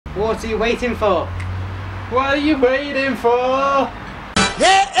What are you waiting for? What are you waiting for?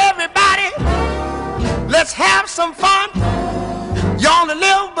 Hey everybody, let's have some fun. You only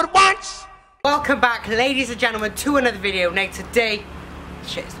live but once. Welcome back, ladies and gentlemen, to another video. Now today,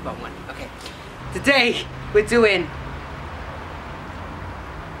 shit, it's the wrong one. Okay, today we're doing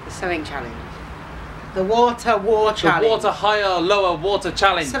the sewing challenge, the water war challenge, The water higher, lower water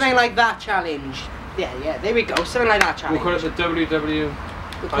challenge. something like that challenge. Yeah, there we go. Something like that challenge. We'll call it the WW.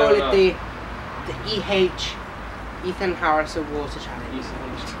 We'll call it the EH Ethan Harrison Water Challenge.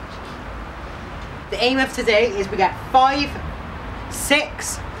 The aim of today is we get 5,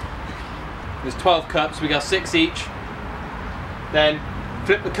 6. There's 12 cups, we got 6 each. Then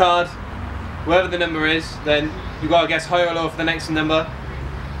flip the card, wherever the number is, then you gotta guess higher or lower for the next number.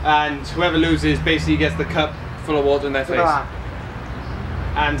 And whoever loses basically gets the cup full of water in their face.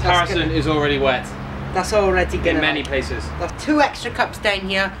 And Harrison is already wet. That's already gonna in many places. There's 2 extra cups down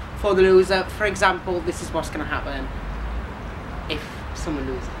here for the loser. For example, this is what's gonna happen if someone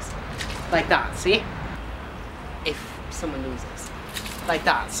loses. Like that, see? If someone loses. Like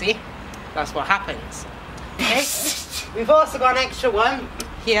that, see? That's what happens. Okay? We've also got an extra one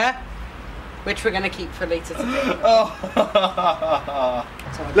here, which we're gonna keep for later today. Oh.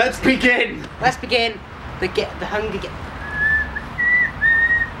 So Let's begin! Let's begin the Hunger Games.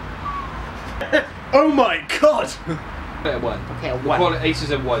 Oh my god! Okay, a 1. Okay, a 1. We'll call it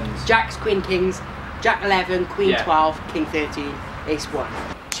aces and ones. Jacks, Queen, Kings, Jack 11, Queen Yeah. 12, King 13, Ace 1.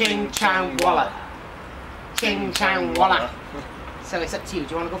 Ching Chang Walla. Ching Chang Walla. So it's up to you. Do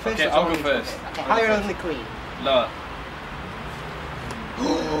you want to go first? Okay, or do you I'll want go me to first. Okay, higher than the Queen. Lower.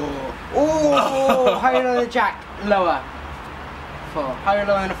 Oh, higher than the Jack. Lower. 4. Higher or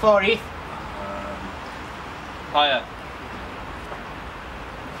lower than a 4, Heath? Higher.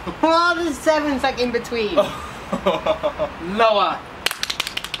 Oh, the 7's like in between. Lower.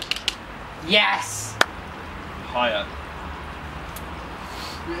 Yes. Higher.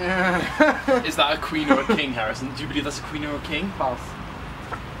 Is that a queen or a king, Harrison? Do you believe that's a queen or a king? False.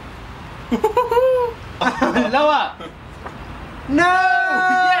 Lower. No.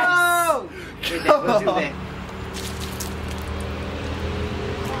 Yes. We'll do this.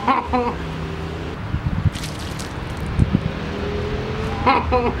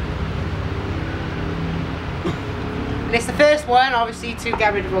 And it's the first one, obviously, to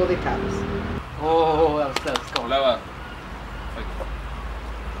get rid of all the cups. Oh, that was close. Go on. Lower.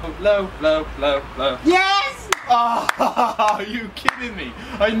 Oh, low, low, low, low. Yes! Oh, are you kidding me?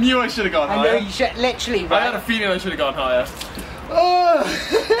 I knew I should have gone I higher. know you should, literally, right? I had a feeling I should have gone higher. Oh.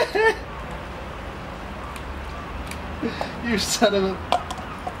 You son of a...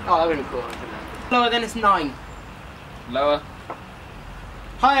 Oh, that would have been cool. Lower than it's 9. Lower.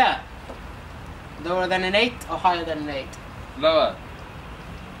 Higher. Lower than an 8 or higher than an 8? Lower.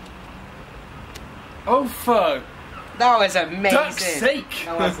 Oh fuck. That was amazing. Duck's sake.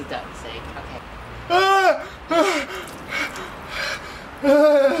 That was a duck's sake.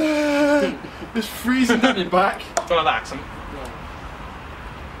 Okay. It's freezing down your back. Got an accent.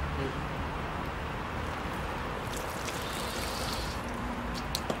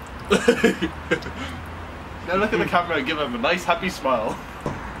 Now look at the camera and give him a nice happy smile.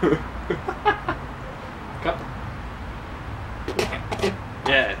 Cup.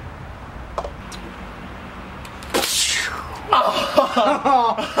 Yeah.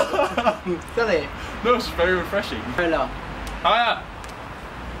 Silly. No, it's very refreshing. Hello. Higher.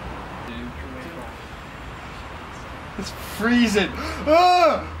 It's freezing.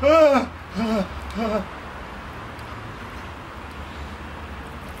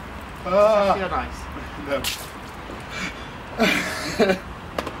 I feel nice. No.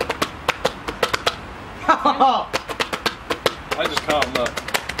 I just can't look.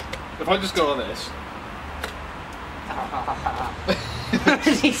 If I just go on this.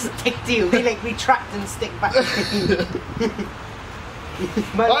 They stick to you. They like retract and stick back.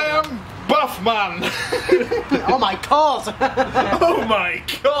 I am buff man. Oh my god. Oh my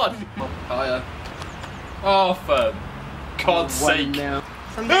god. Higher. Oh for God's sake. Now.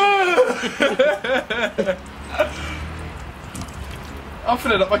 I'm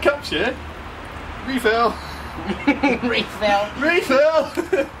filling up my cups here. Refill. Refill. Refill.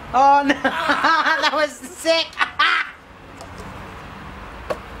 Oh no. That was sick.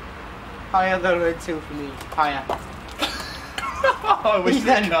 Higher than a 2 for me. Higher. I wish you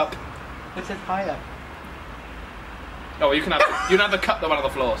had a cup. It says higher. Oh, well, you can have the cup that went on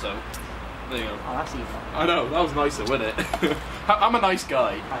the floor, so there you go. Oh, that's evil. I know, that was nicer, wasn't it? I'm a nice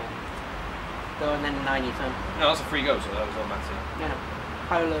guy. Higher. Lower than a 9, Ethan. No, that's a free go, so that was all massive. No, no.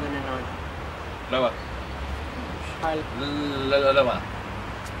 Higher or lower than a 9? Lower. Higher. Lower.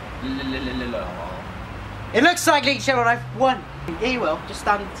 It looks like League Channel, I've won. Yeah, you will. Just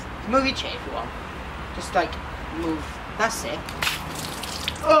stand, move your chair if you want. Just like, move. That's it.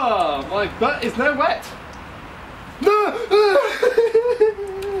 Oh, my butt is now wet. No!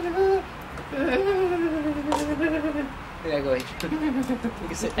 There you go, H. You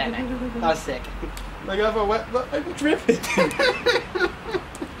can sit down now. That was sick. I have a wet butt, I'm dripping.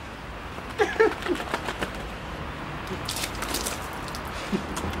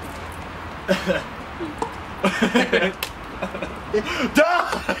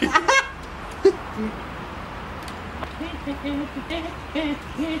 Die!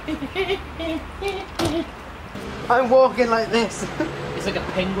 I'm walking like this. It's like a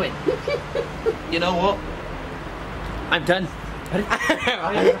penguin. You know what? I'm done.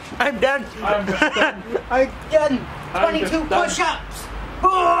 I'm done. I'm done. 22 push-ups.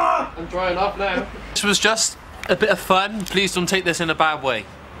 I'm drying off now. This was just a bit of fun. Please don't take this in a bad way.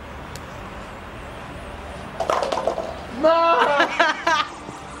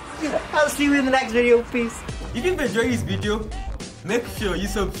 I'll see you in the next video. Peace. If you've enjoyed this video, make sure you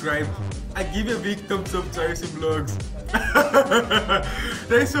subscribe and give a big thumbs up to HarrisonVlogs.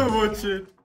 Thanks for watching.